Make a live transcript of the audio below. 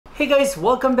Hey guys,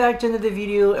 welcome back to another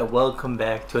video and welcome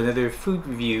back to another food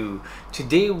review.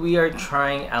 Today we are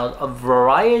trying out a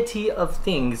variety of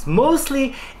things,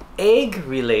 mostly egg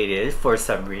related for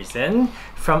some reason,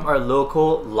 from our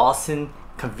local Lawson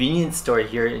convenience store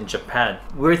here in Japan.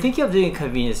 We're thinking of doing a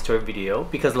convenience store video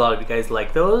because a lot of you guys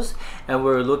like those, and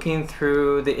we're looking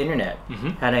through the internet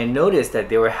and I noticed that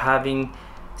they were having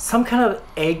some kind of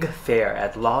egg fair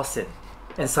at Lawson.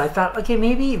 And so I thought, okay,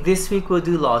 maybe this week we'll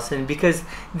do Lawson because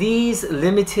these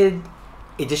limited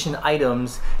edition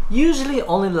items usually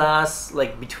only last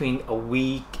like between a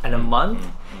week and a month.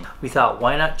 We thought,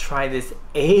 why not try this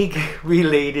egg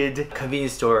related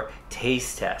convenience store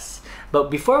taste test?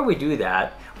 But before we do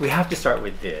that, we have to start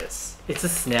with this. It's a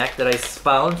snack that I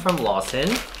found from Lawson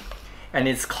and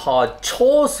it's called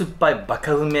초수빨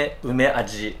바카우메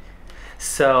우메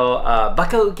So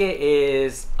bakauke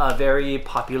is a very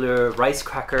popular rice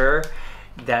cracker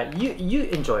that you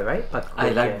enjoy, right?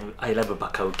 I love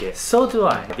bakauke. So do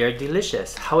I. They're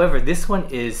delicious. However, this one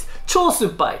is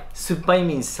chosupai. Supai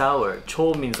means sour.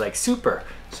 Cho means like super.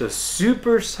 So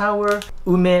super sour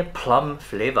ume plum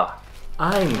flavor.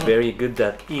 I'm very good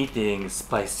at eating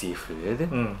spicy food,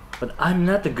 but I'm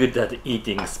not good at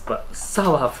eating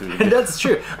sour food. That's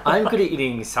true. I'm good at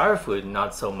eating sour food,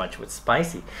 not so much with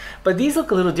spicy. But these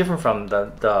look a little different from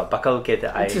the bakauke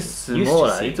that I used to see.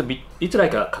 It's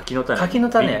like a kakinotane.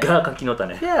 Kakinotane. Bigger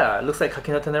kakinotane. Yeah, it looks like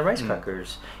kakinotane rice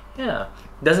crackers. Yeah,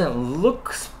 doesn't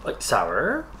look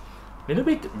sour. Little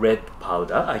bit red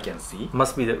powder, I can see.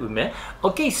 Must be the ume.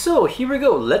 Okay, so here we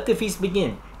go. Let the feast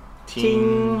begin.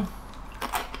 Ting.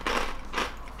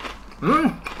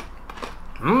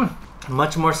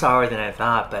 Much more sour than I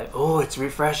thought, but oh, it's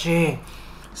refreshing.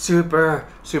 Super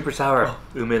sour.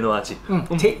 Ume no aji.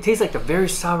 Tastes like a very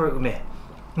sour ume.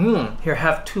 Here,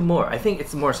 have two more. I think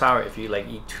it's more sour if you like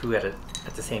eat two at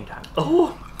the same time.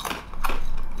 Oh.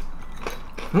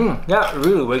 That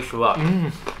really wakes you up.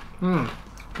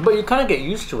 But you kind of get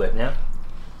used to it, yeah.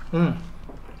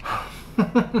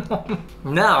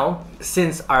 Now,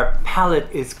 since our palate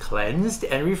is cleansed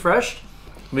and refreshed,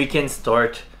 we can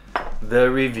start the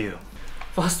review.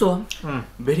 First one,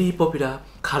 very popular,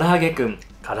 karaage-kun.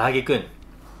 Karaage-kun.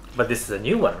 But this is a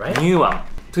new one, right? New one.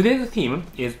 Today's theme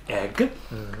is egg.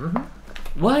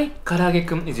 Why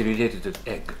karaage-kun is related to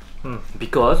egg?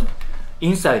 Because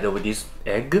inside of this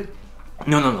egg,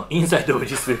 inside of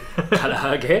this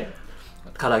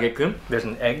karaage-kun, there's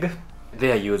an egg.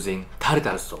 They are using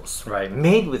tartar sauce. Right,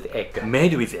 made with egg.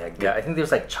 Made with egg. Yeah, I think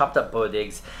there's like chopped up boiled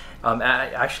eggs.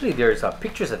 Actually, there's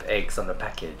pictures of eggs on the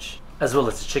package, as well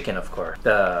as the chicken, of course.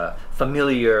 The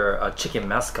familiar chicken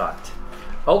mascot.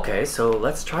 Okay, so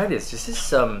let's try this. This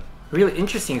is really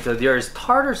interesting. So there's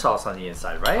tartar sauce on the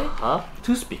inside, right?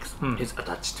 Toothpicks is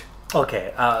attached.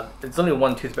 Okay, it's only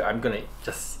one toothpick. I'm gonna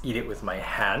just eat it with my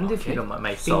hand, if you don't mind.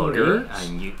 My finger.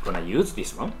 I'm gonna use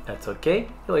this one. That's okay.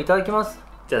 では、いただきます。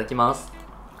いただきます。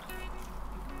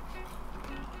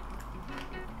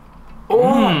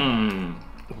 Oh!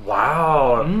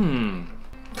 Wow!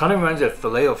 Kind of reminds me of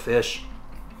filet of fish,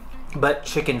 but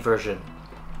chicken version.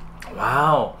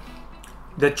 Wow!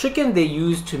 The chicken they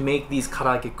use to make these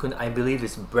karaage-kun, I believe,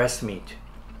 is breast meat.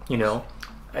 You know?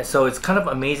 And so it's kind of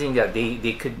amazing that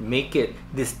they could make it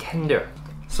this tender.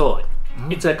 So,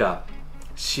 it's like a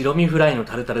白身フライの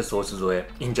タルタルソース添え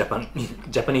in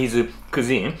Japanese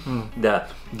cuisine, the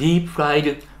deep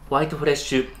fried white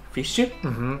fresh fish,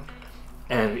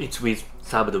 and it's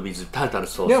served with tartar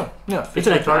sauce. Yeah, it's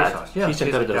like tartar that. Sauce. Yeah, Fish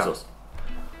and tartar sauce.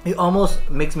 It almost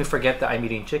makes me forget that I'm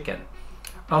eating chicken.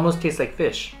 Almost tastes like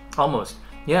fish. Almost.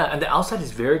 Yeah, and the outside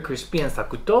is very crispy and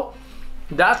sakuto.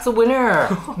 That's a winner.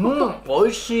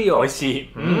 Oishii.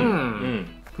 Oishii.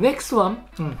 Next one.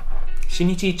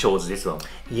 Shinichi chose this one.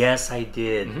 Yes, I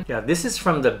did. Yeah, this is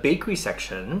from the bakery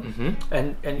section,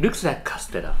 and it looks like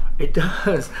castella. It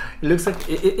does. It looks like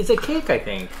it's a cake, I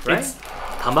think. Right? It's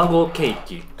tamago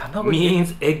cake.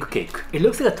 Means egg cake. It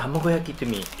looks like a tamagoyaki to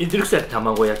me. It looks like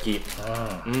tamagoyaki.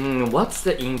 What's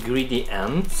the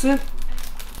ingredients?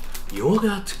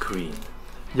 Yogurt cream.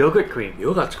 Yogurt cream.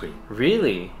 Yogurt cream.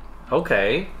 Really?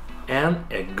 Okay. And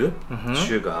egg,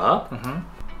 sugar.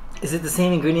 Is it the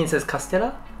same ingredients as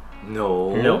castella?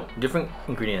 No. No? Different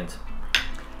ingredients.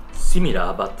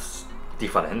 Similar but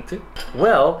different.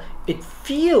 Well, it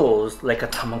feels like a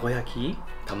tamagoyaki.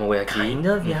 Tamagoyaki. Kind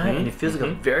of, yeah. And it feels like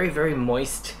a very, very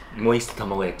moist. Moist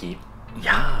tamagoyaki.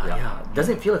 Yeah. It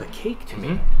doesn't feel like a cake to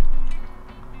me.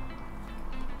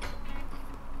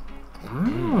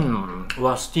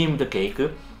 Or steamed cake,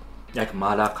 like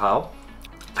malakao.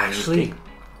 Actually,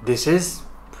 this is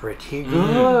pretty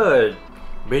good.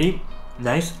 Very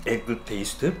nice egg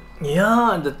taste.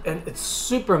 Yeah, and it's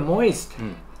super moist.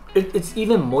 It's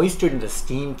even moister than the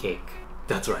steam cake.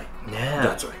 That's right. Yeah.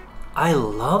 That's right. I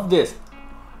love this.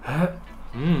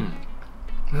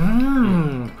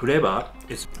 Flavor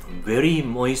is very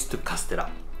moist castella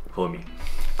for me.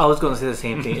 I was gonna say the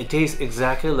same thing. It tastes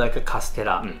exactly like a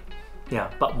castella. Yeah,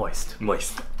 but moist.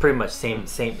 Moist. Pretty much same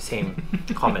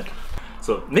comment.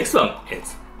 So next one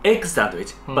is egg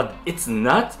sandwich, but it's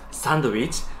not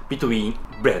sandwich between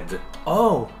bread.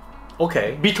 Oh,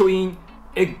 okay. Between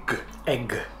egg.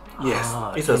 Egg. Yes,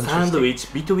 Ah, it's a interesting.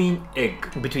 sandwich between egg.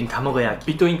 Between tamagoyaki.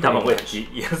 Between Pretty much. tamagoyaki.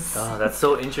 Yes. Oh, that's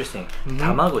so interesting.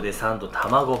 Tamago de sando,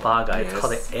 tamago burger. It's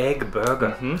called an Yes. egg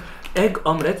burger. Egg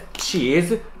omelette,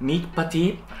 cheese, meat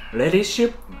patty, radish,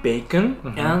 bacon,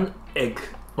 and egg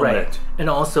Right. omelette. And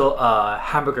also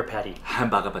hamburger patty.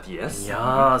 Hamburger patty, yes.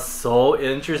 Yeah, so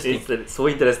interesting. It's so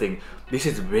interesting. This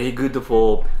is very good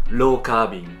for low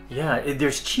carbing. Yeah,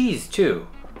 there's cheese too.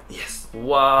 Yes.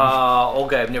 Wow,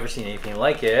 okay, I've never seen anything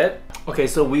like it. Okay,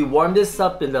 so we warmed this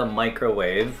up in the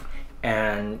microwave,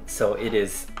 and so it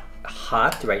is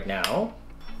hot right now.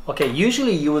 Okay,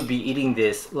 usually you would be eating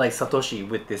this like Satoshi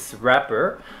with this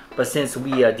wrapper, but since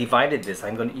we divided this,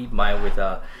 I'm gonna eat mine with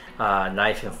a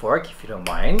knife and fork, if you don't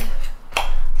mind.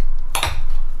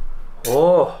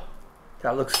 Oh,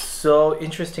 that looks so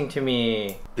interesting to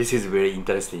me. This is very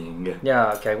interesting.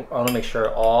 Yeah, okay, I wanna make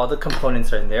sure all the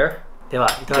components are in there. では、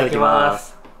いただきま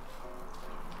す。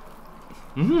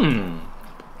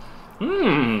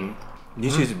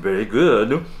This is very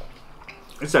good.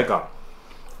 It's like a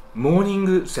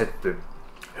morning set.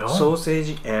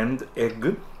 Sausage and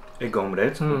egg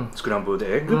omelette, scrambled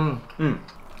egg.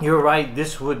 You're right,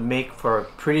 this would make for a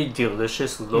pretty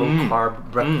delicious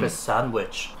low-carb breakfast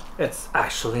sandwich. It's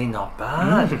actually not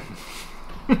bad.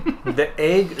 The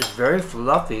egg is very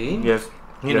fluffy. Yes.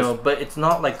 You know, but it's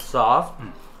not like soft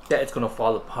that it's gonna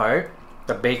fall apart.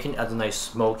 The bacon adds a nice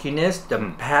smokiness.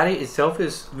 The patty itself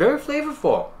is very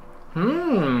flavorful.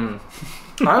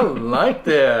 I like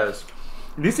this.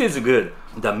 This is good.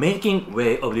 The making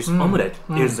way of this omelette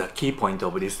is the key point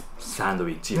of this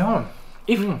sandwich. Yeah.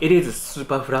 If it is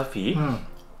super fluffy,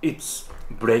 it's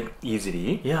break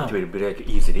easily. Yeah. It will break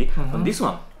easily. And this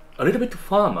one, a little bit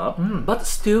firmer, but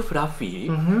still fluffy.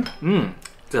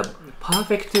 The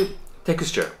perfect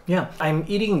texture. Yeah, I'm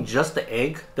eating just the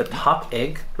egg, the top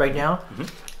egg right now,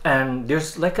 and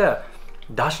there's like a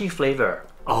dashi flavor.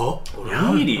 Oh,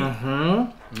 really?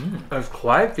 It's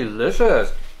quite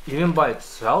delicious. Even by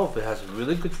itself, it has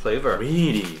really good flavor.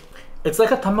 Really? It's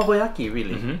like a tamagoyaki,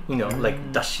 really. You know,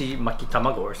 like dashi maki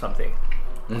tamago or something.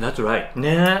 That's right.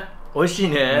 Ne, oishii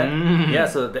ne. Yeah,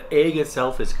 so the egg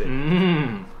itself is good.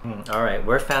 All right,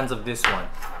 we're fans of this one.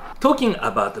 Talking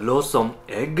about Lawson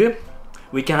egg,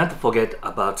 we cannot forget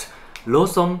about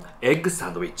Lawson egg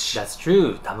sandwich. That's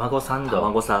true, tamago sando.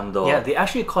 Tamago sando. Yeah, they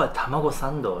actually call it tamago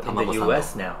sando in the Tamago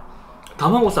US now.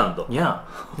 Tamago sando. Yeah,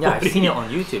 I've seen it on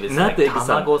YouTube. It's Not like egg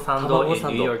tamago sando. sando Tamago in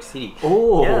sando. New York City.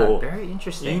 Oh, Yeah, very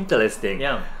interesting. interesting.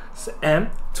 Yeah. And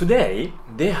today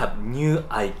they have new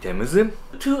items.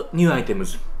 Two new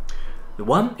items.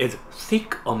 One is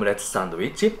thick omelette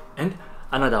sandwich, and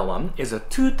another one is a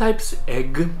two types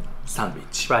egg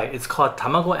sandwich. Right, it's called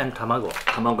tamago and tamago.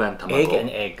 Tamago and tamago. Egg and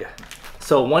egg.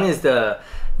 So one is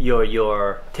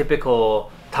your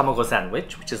typical tamago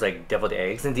sandwich, which is like deviled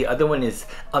eggs, and the other one is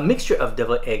a mixture of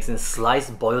deviled eggs and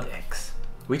sliced boiled eggs.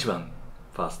 Which one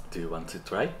first do you want to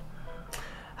try?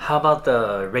 How about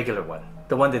the regular one?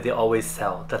 The one that they always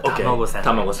sell, the Okay. tamago sandwich.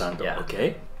 Tamago sando. Yeah.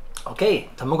 Okay. Okay,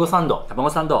 tamago sando. Tamago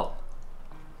sando.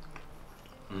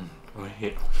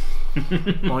 Oishii.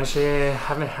 Oishii,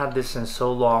 haven't had this in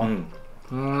so long.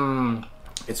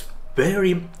 It's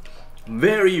very,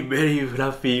 very, very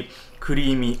fluffy,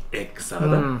 creamy egg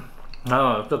salad.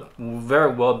 No, it's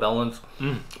very well balanced.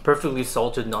 Perfectly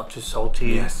salted, not too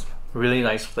salty. Yes. Really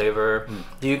nice flavor.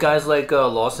 Do you guys like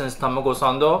Lawson's tamago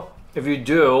sando? If you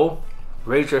do,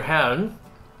 raise your hand.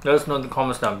 Let us know in the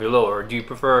comments down below. Or do you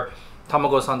prefer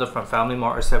tamago sando from Family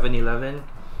Mart or 7-Eleven?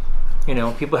 You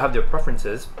know, people have their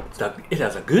preferences. It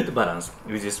has a good balance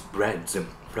with this breads,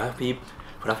 fluffy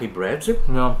breads,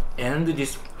 Yeah. and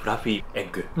this fluffy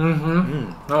egg.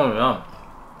 Oh yeah.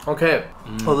 Okay.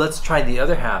 Well, let's try the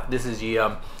other half. This is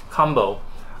the combo.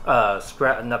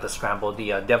 Not the scrambled,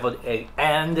 the deviled egg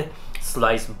and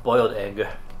sliced boiled egg.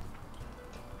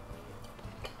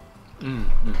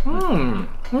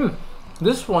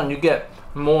 This one you get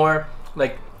more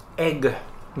like egg,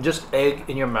 just egg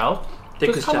in your mouth.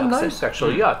 Texture It's kind of accent. nice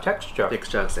actually. Yeah, texture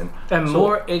Texture accent. and So,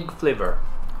 more egg flavor.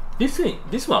 This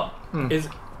one is,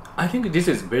 I think this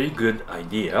is very good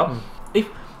idea. If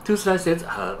two slices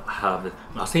have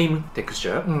the same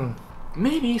texture,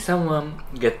 maybe someone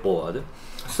get bored.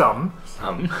 Some.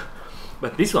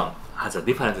 But this one has a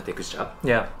different texture.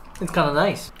 Yeah. It's kind of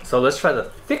nice. So let's try the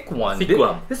thick one. Thick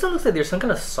one. This one looks like there's some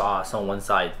kind of sauce on one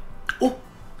side. Oh,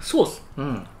 sauce.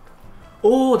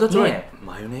 Oh, that's Yeah. right.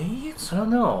 Mayonnaise. I don't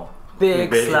know. Big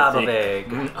Very slab of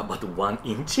thick. egg. About 1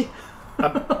 inch.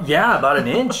 Yeah, about an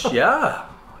inch. Yeah.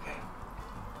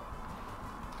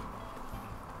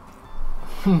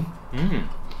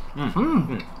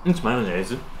 It's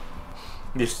mayonnaise.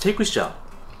 This texture.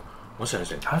 What should I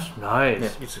say? That's nice. Yeah,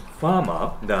 it's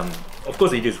firmer than, of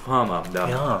course it is firmer than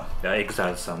Yeah. the egg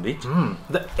salad sandwich.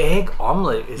 The egg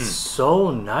omelet is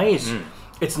so nice.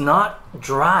 It's not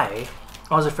dry.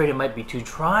 I was afraid it might be too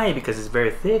dry because it's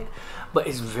very thick, but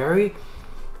it's very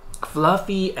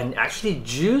fluffy and actually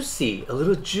juicy, a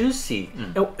little juicy.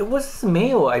 It was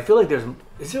mayo. I feel like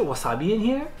is there wasabi in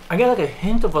here? I get like a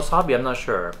hint of wasabi, I'm not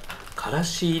sure. から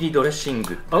し入りドレッシン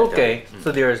グ。 Okay,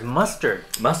 so there's mustard.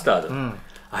 Mustard.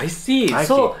 I see. I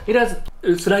So it has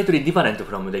slightly different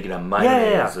from regular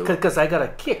mayonnaise. Because I got a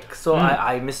kick, so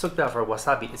I mistook that for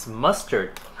wasabi. It's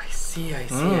mustard. I see, I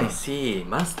see, I see.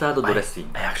 Mustard dressing.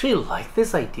 I actually like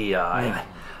this idea.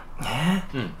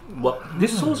 Well,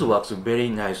 this sauce works very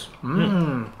nice.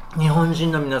 日本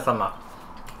人の皆様、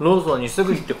ローソンにす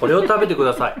ぐ行ってこれを食べてく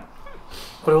ださい。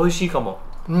これ美味しいかも。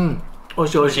美味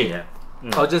しい美味しいね。I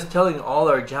was just telling all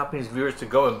our Japanese viewers to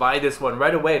go and buy this one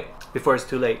right away before it's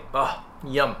too late. Oh,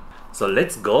 yum. So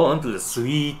let's go on to the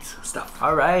sweet stuff.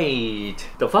 All right.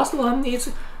 The first one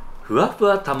is ふわふ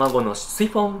わ卵のシ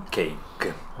フォンケーキ。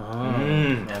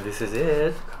 And this is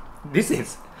it. This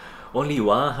is only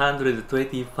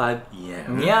 125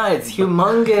 yen. Yeah, it's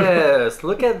humongous.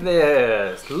 Look at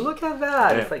this. Look at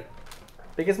that. It's like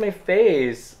big as my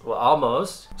face. Well,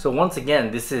 almost. So once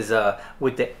again, this is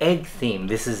with the egg theme.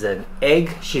 This is an egg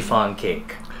chiffon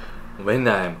cake. When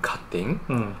I'm cutting,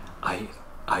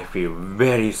 I feel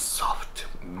very soft,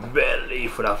 very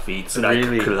fluffy. It's like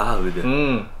Really? cloud.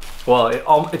 Well,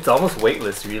 it's almost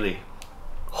weightless, really.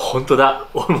 本当だ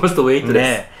almost weightless.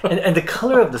 Yeah. And the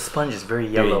color of the sponge is very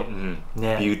yellow.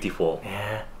 Yeah. Beautiful.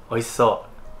 Yeah. 美味しそ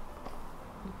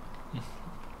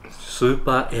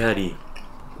Super airy.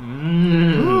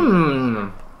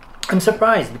 I'm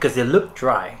surprised because they look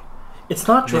dry. It's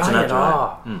not dry It's not at dry.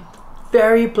 all.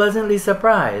 Very pleasantly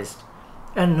surprised.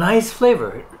 And nice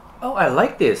flavor. Oh, I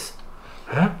like this.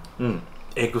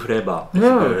 Egg flavor. It's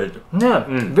Yeah. good. Yeah,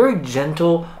 very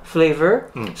gentle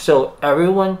flavor, so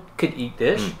everyone could eat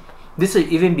this. This would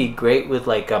even be great with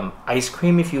like ice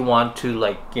cream if you want to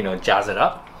like jazz it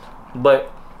up.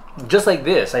 But just like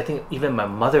this, I think even my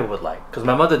mother would like, because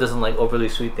my mother doesn't like overly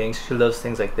sweet things. She loves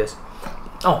things like this.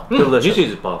 Oh, delicious! This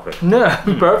is perfect. Yeah,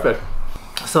 perfect.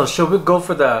 So shall we go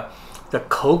for the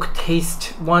Coke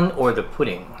taste one or the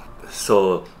pudding?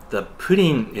 So the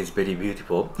pudding is very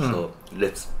beautiful. So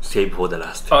let's save for the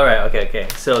last. All right, okay.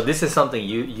 So this is something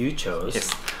you chose. Yes.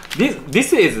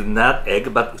 This is not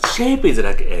egg, but shape is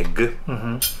like egg.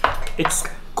 It's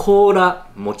cola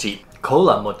mochi.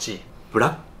 Cola mochi.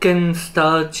 Bracken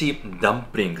starchy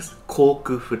dumplings.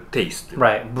 Coke taste.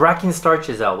 Right, bracken starch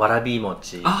is a warabi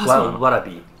mochi. so.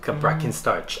 Warabi, bracken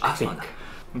starch, I think.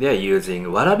 They are using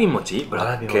warabi mochi,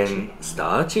 Warabi bracken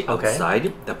starch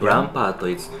outside. The brown part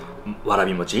is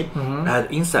warabi mochi. And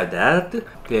inside that,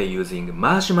 they are using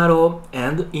marshmallow,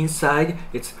 and inside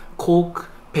it's Coke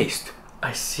paste.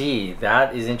 I see.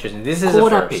 That is interesting. This is Cola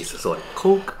the first. paste. Sorry,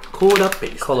 cola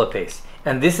paste. Cola paste.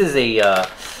 And this is a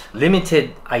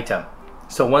limited item.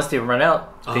 So once they run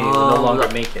out, they will no longer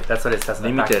make it. That's what it says in the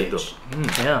Limited. package.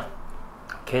 Yeah.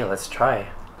 Okay, let's try.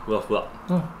 ふわふわ。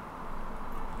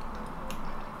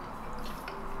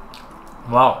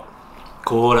 Wow.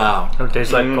 Cola. It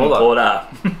tastes like cola. Cola.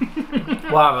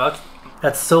 Wow,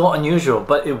 that's so unusual,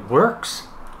 but it works.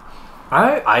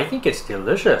 I think it's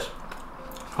delicious.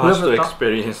 First Whoever thought-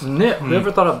 experience.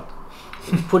 Whoever thought of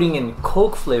putting in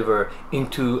Coke flavor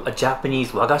into a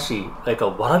Japanese wagashi, like a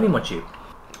warabi mochi?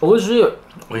 美味しい.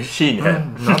 美味しいね。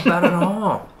 Not bad at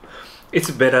all. It's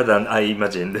better than I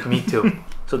imagined. Me too.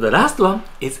 So the last one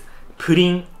is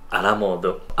pudding a la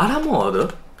mode. A la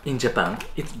mode in Japan,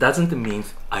 it doesn't mean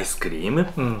ice cream.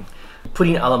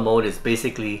 Pudding a la mode is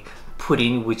basically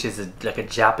pudding, which is like a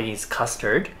Japanese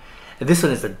custard. And this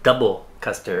one is a double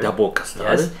custard. Double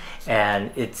custard. Yes. And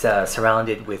it's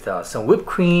surrounded with some whipped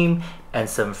cream and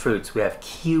some fruits. We have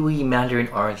kiwi, mandarin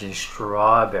orange, and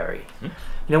strawberry.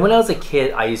 You know, when I was a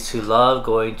kid, I used to love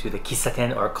going to the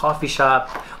kisaten or coffee shop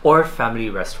or family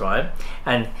restaurant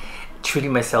and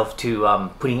treating myself to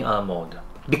pudding a la mode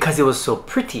because it was so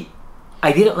pretty.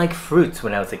 I didn't like fruits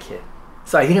when I was a kid.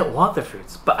 So I didn't want the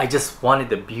fruits, but I just wanted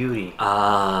the beauty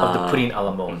of the pudding a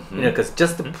la mode. You know, because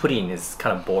just the pudding is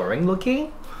kind of boring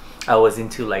looking. I was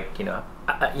into like,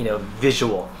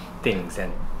 visual things,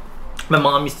 and my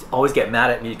mom used to always get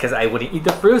mad at me because I wouldn't eat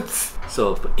the fruits.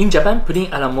 So in Japan, pudding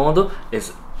à la mode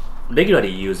is regularly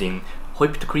using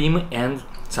whipped cream and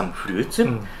some fruits.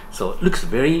 So it looks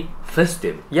very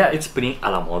festive. Yeah, it's pudding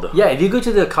à la mode. Yeah, if you go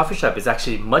to the coffee shop, it's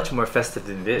actually much more festive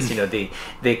than this.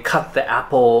 They cut the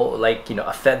apple like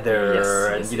a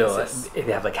feather, and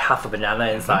they have like half a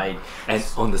banana inside, and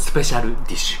on the special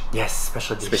dish. Yes,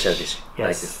 special dish. Yes. Like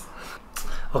this.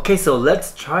 Okay, so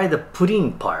let's try the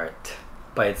pudding part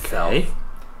by itself.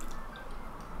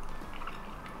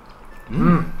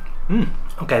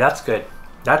 Okay, that's good.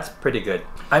 That's pretty good.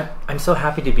 I'm so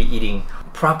happy to be eating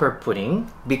proper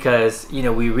pudding because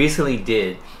we recently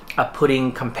did a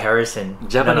pudding comparison.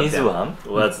 Japanese one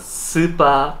was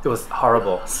super. It was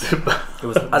horrible. It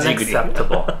was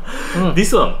unacceptable.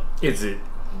 This one is,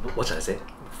 what should I say,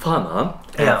 firmer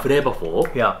and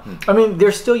flavorful. Yeah, I mean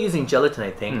they're still using gelatin,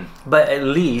 I think, but at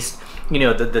least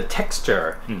the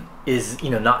texture is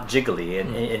not jiggly,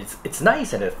 and it's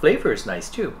nice, and the flavor is nice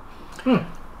too.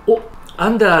 Oh,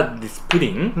 under this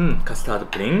pudding,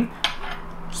 custard pudding,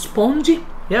 spongy.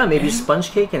 Yeah, maybe sponge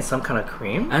cake and some kind of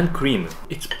cream. And cream.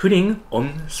 It's pudding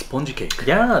on sponge cake.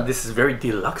 Yeah, this is very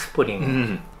deluxe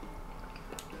pudding.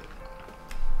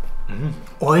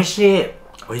 Oishii.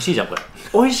 美味しいじゃんこれ。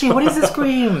 Oishii, what is this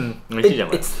cream? 美味しいじゃん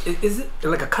これ。 Is it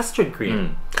like a custard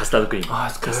cream? Custard cream. Oh,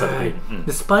 it's good. Custard cream.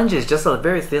 The sponge is just a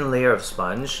very thin layer of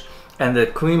sponge, and the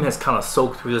cream has kind of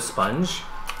soaked through the sponge.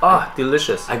 Ah,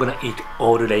 delicious. I'm gonna eat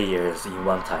all the layers in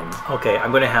one time. Okay,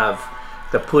 I'm gonna have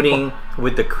the pudding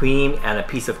with the cream and a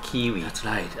piece of kiwi. That's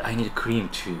right. I need cream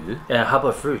too. And how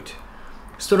about fruit?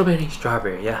 Strawberry.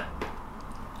 Strawberry, yeah.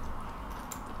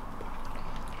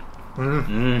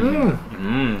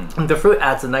 The fruit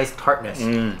adds a nice tartness.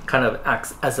 Kind of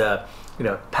acts as a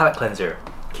palate cleanser.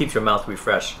 Keeps your mouth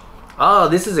refreshed. Oh,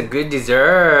 this is a good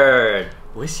dessert.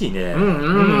 美味しいね。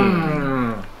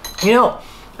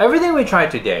 Everything we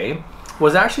tried today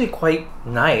was actually quite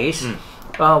nice.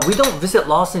 We don't visit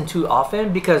Lawson too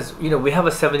often because we have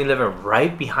a 7-Eleven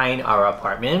right behind our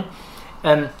apartment,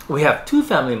 and we have 2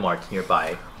 Family Marts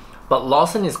nearby. But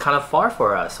Lawson is kind of far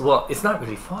for us. Well, it's not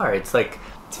really far. It's like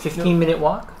 15-minute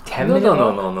walk, 10-minute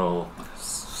walk. No.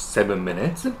 7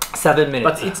 minutes. 7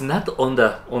 minutes. But it's not on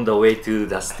the way to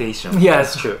the station. Yeah,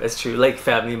 it's true. It's true. Like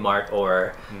Family Mart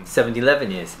or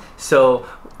 7-Eleven is. So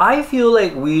I feel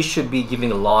like we should be giving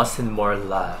Lawson more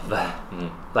love,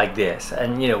 like this.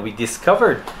 And we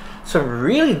discovered some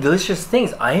really delicious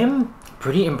things. I am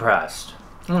pretty impressed.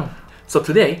 So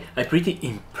today I'm pretty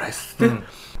impressed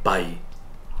by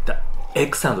the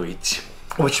egg sandwich.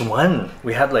 Which one?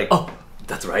 We had like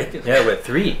that's right. Yeah, we had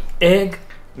 3 Egg,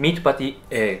 meat patty,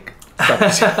 egg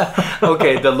sandwich.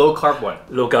 Okay, the low carb one.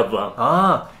 Low carb one.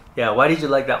 Ah, yeah. Why did you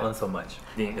like that one so much?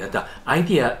 The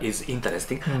idea is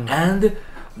interesting, and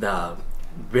the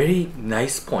very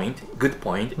nice point, good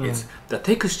point, is the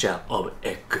texture of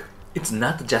egg. It's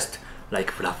not just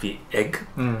like fluffy egg.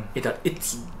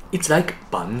 It's like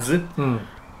buns,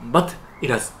 but it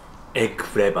has egg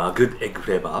flavor, good egg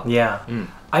flavor. Yeah,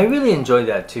 I really enjoyed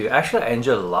that too. Actually, I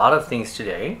enjoyed a lot of things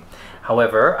today.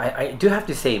 However, I do have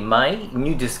to say my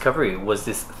new discovery was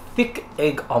this thick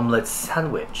egg omelette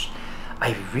sandwich.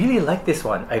 I really like this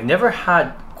one. I've never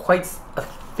had quite a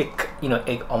thick,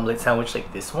 egg omelette sandwich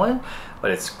like this one,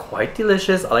 but it's quite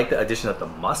delicious. I like the addition of the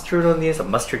mustard on this, a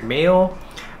mustard mayo.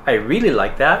 I really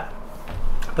like that.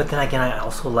 But then again, I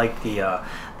also like the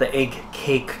egg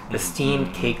cake, the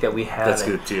steamed cake that we had. That's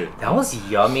good too. That was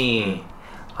yummy.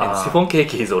 And chiffon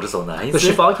cake is also nice. The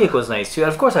chiffon cake was nice too.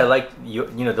 And of course, I like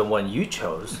the one you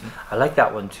chose. I like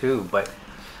that one too. But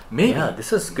maybe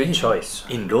this is a good choice.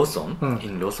 In Lawson,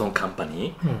 in Lawson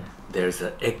company, there's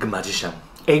an egg magician.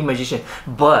 Egg magician.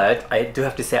 But I do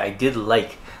have to say, I did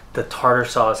like the tartar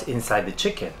sauce inside the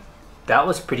chicken. That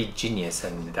was pretty genius,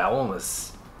 and that one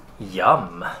was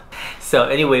yum. So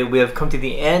anyway, we have come to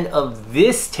the end of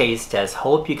this taste test.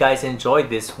 Hope you guys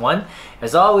enjoyed this one.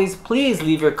 As always, please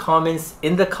leave your comments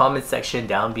in the comment section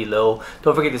down below.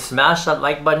 Don't forget to smash that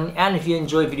like button, and if you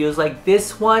enjoy videos like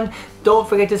this one, don't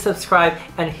forget to subscribe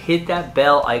and hit that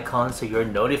bell icon so you're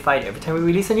notified every time we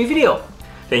release a new video.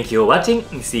 Thank you for watching.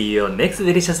 See you next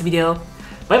delicious video.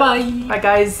 Bye bye. Bye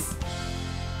guys.